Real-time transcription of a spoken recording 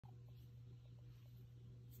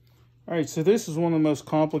All right, so this is one of the most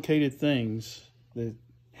complicated things that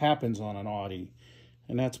happens on an Audi,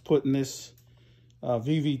 and that's putting this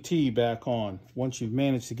VVT back on once you've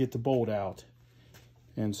managed to get the bolt out.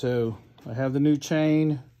 And so I have the new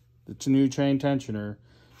chain, it's a new chain tensioner.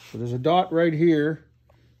 So there's a dot right here.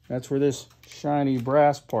 That's where this shiny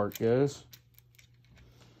brass part goes.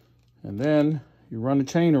 And then you run the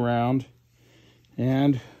chain around,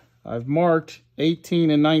 and I've marked 18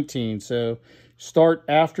 and 19. So start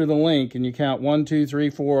after the link and you count 1, 2, 3,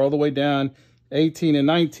 4, all the way down. 18 and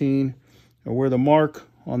 19 are where the mark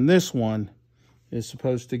on this one is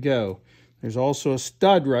supposed to go. There's also a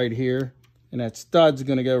stud right here, and that stud's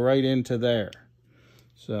going to go right into there.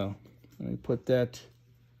 So let me put that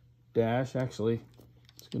dash. Actually,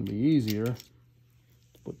 it's going to be easier to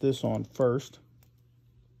put this on first.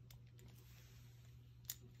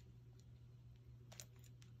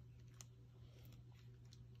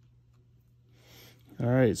 All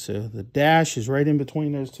right, so the dash is right in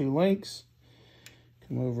between those two links.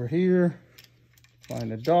 Come over here,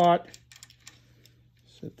 find a dot,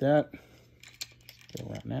 set that, go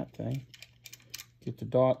around that thing, get the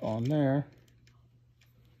dot on there.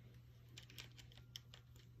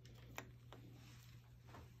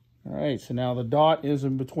 All right, so now the dot is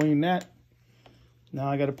in between that. Now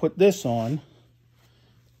I got to put this on.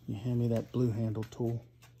 You hand me that blue handle tool.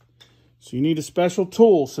 So you need a special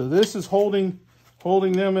tool. So this is holding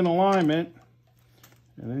them in alignment.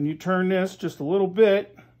 And then you turn this just a little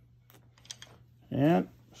bit, and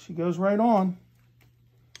she goes right on.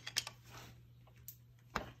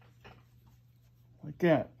 Like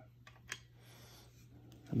that.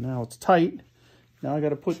 And now it's tight. Now I got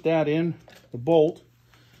to put that in, the bolt.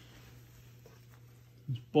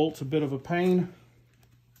 This bolt's a bit of a pain.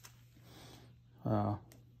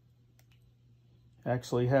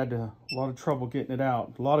 Actually had a lot of trouble getting it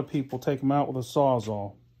out. A lot of people take them out with a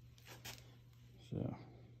Sawzall. So.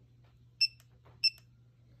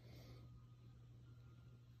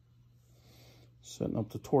 Setting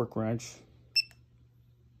up the torque wrench.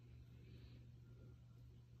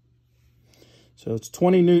 So it's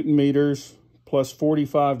 20 Newton meters plus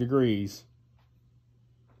 45 degrees.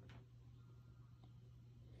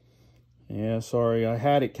 Yeah, sorry, I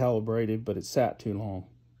had it calibrated, but it sat too long.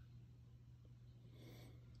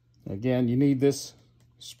 Again, you need this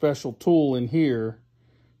special tool in here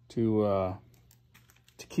to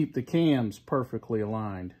keep the cams perfectly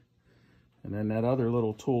aligned. And then that other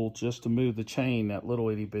little tool just to move the chain, that little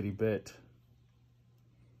itty bitty bit.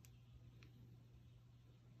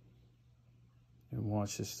 And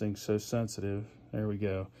watch, this thing's so sensitive. There we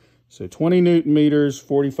go. So 20 Newton meters,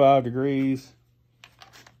 45 degrees.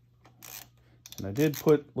 And I did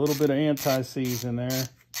put a little bit of anti-seize in there.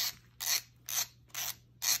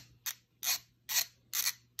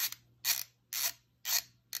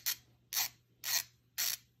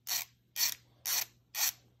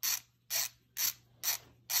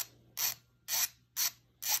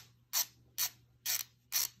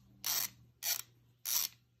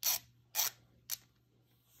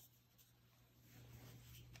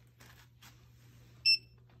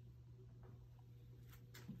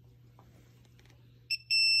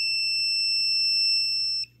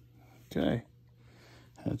 Okay,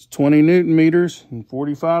 that's 20 Newton meters and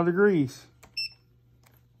 45 degrees.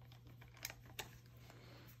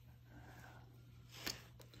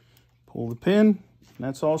 Pull the pin, and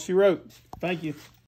that's all she wrote. Thank you.